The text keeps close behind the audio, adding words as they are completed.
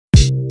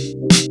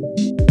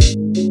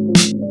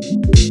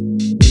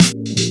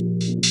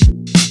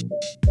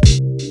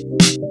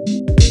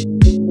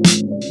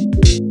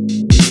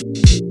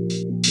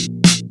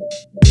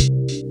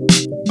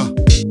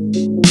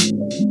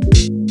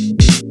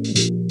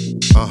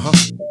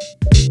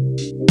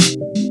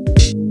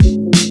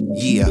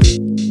Yeah.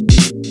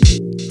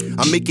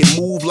 I make it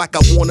move like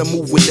I wanna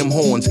move with them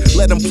horns.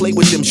 Let them play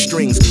with them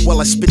strings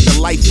while I spit the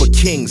life for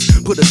kings.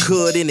 Put a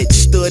cud in it,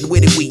 stood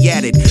with it, we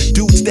at it.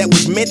 Dudes that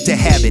was meant to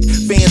have it.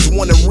 Fans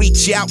wanna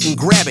reach out and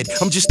grab it.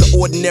 I'm just an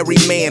ordinary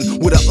man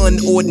with an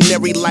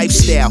unordinary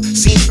lifestyle.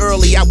 Seen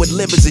early I would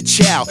live as a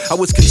child. I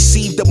was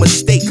conceived a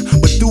mistake,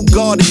 but through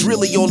God is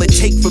really all it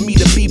take for me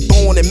to be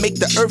born and make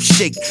the earth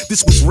shake.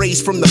 This was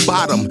raised from the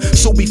bottom,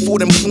 so before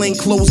them plain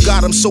clothes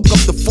got 'em, soak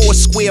up the 4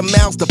 square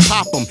miles to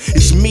pop 'em.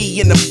 It's me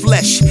in the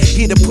flesh,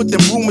 here to put them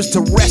rumors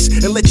to rest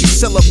and let you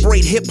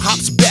celebrate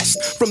hip-hop's best.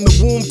 From the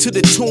womb to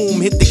the tomb,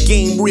 hit the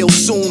game real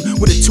soon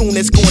with a tune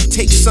that's gonna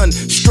take son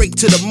straight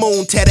to the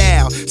moon.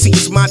 Ta-dow, see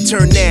it's my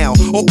turn now,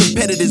 all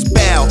competitors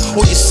bow,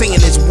 all you're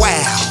saying is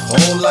wow.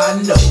 All I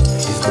know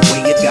is the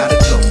way it gotta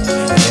go,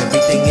 and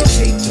everything it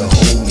takes to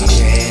hold me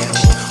down.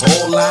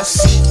 All I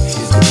see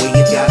is the way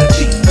it gotta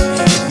be.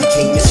 If you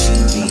came to see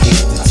me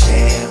hit the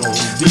town,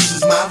 this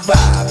is my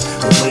vibe,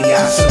 the way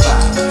I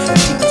survive, and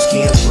people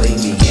can't play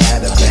me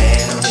out of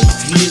bounds.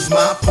 Here's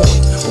my point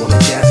on a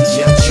Jazzy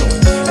Jeff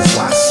joint. That's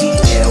why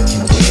CL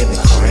can wear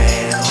the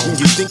crown. When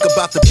you think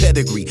about the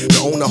pedigree, to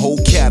own a whole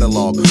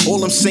catalog,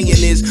 all I'm saying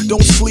is,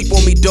 don't sleep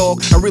on me,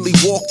 dog. I really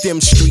walk them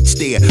streets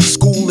there,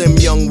 school them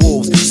young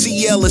wolves.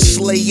 CL is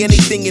slay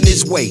anything in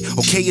his way.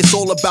 Okay, it's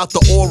all about the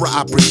aura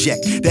I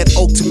project, that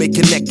ultimate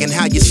connect, and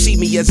how you see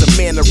me as a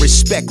man of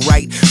respect,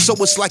 right? So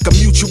it's like a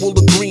mutual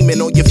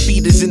agreement. All your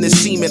feet is in the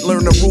cement.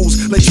 Learn the rules,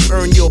 let you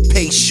earn your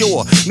pay.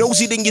 Sure,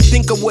 nosy then you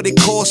think of what it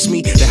cost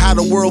me, to how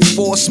the world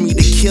forced me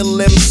to kill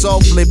them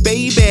softly,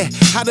 baby.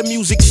 How the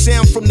music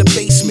sound from the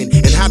basement,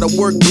 and how the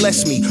work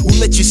bless me. Who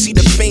let you see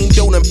the fame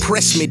don't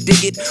impress me,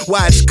 dig it?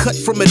 Why it's cut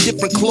from a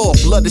different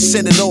cloth, blood to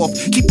set it off.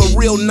 Keep a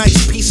real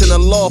nice piece in the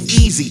loft,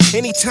 easy.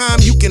 Anytime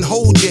you can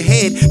hold your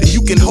head, then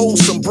you can hold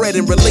some bread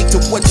and relate to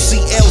what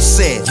CL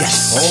said.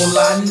 Yes. All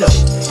I know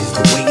is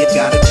the way it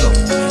gotta go,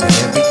 and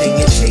everything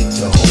it takes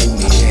to hold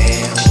me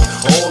down.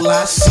 All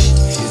I see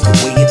is the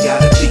way it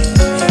gotta be.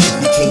 If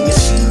you came to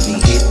see me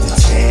hit the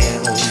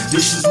town,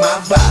 this is my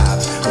vibe,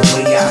 the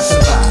way I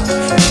survive,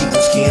 and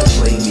people can't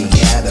play me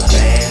out of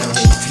bounds.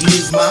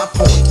 Here's my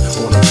point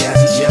on a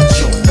Jazzy Jeff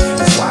joint.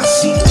 That's why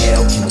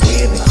CL can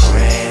wear the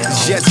crown.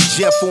 Jazzy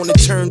Jeff on the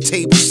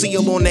turntable,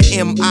 seal on the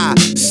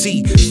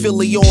MIC,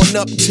 Philly on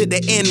up to the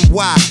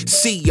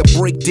NYC. A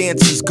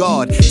breakdancer's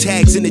guard,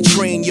 tags in the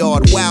train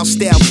yard, wild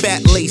style,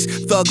 fat lace,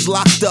 thugs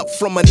locked up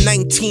from a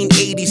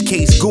 1980s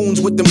case.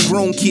 Goons with them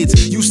grown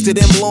kids, used to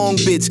them long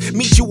bids.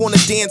 Meet you on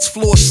the dance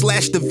floor /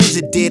 the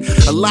visit did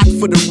a lot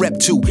for the rep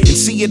too. And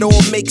see it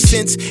all makes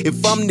sense.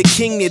 If I'm the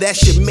king, then that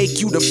should make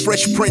you the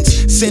Fresh Prince.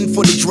 Send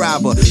for the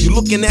driver. You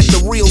looking at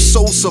the real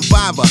soul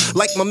survivor,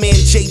 like my man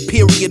J.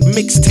 Period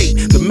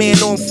mixtape, the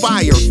man on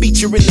fire,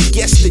 featuring the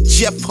guest that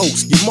Jeff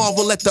hosts. You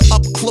marvel at the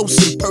up close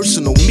and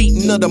personal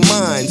meeting of the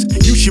minds.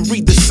 You should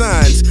read the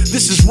signs.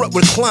 This is what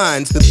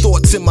reclines. The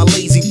thoughts in my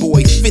lazy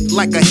boy fit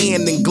like a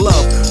hand in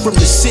glove from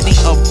the city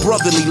of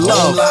brotherly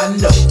love. All I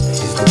know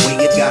is the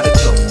way it gotta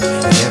go,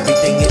 and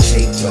everything it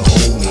takes to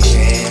hold me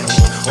down.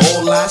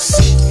 All I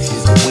see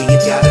is the way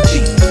it gotta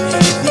be.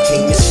 If you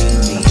came to see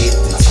me hit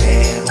the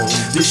town,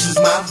 this is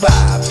my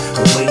vibe,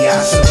 the way I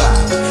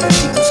survive, and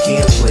people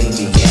can't play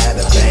me out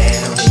of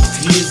bounds.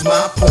 Here's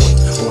my point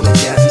on a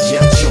Jazzy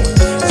Jeff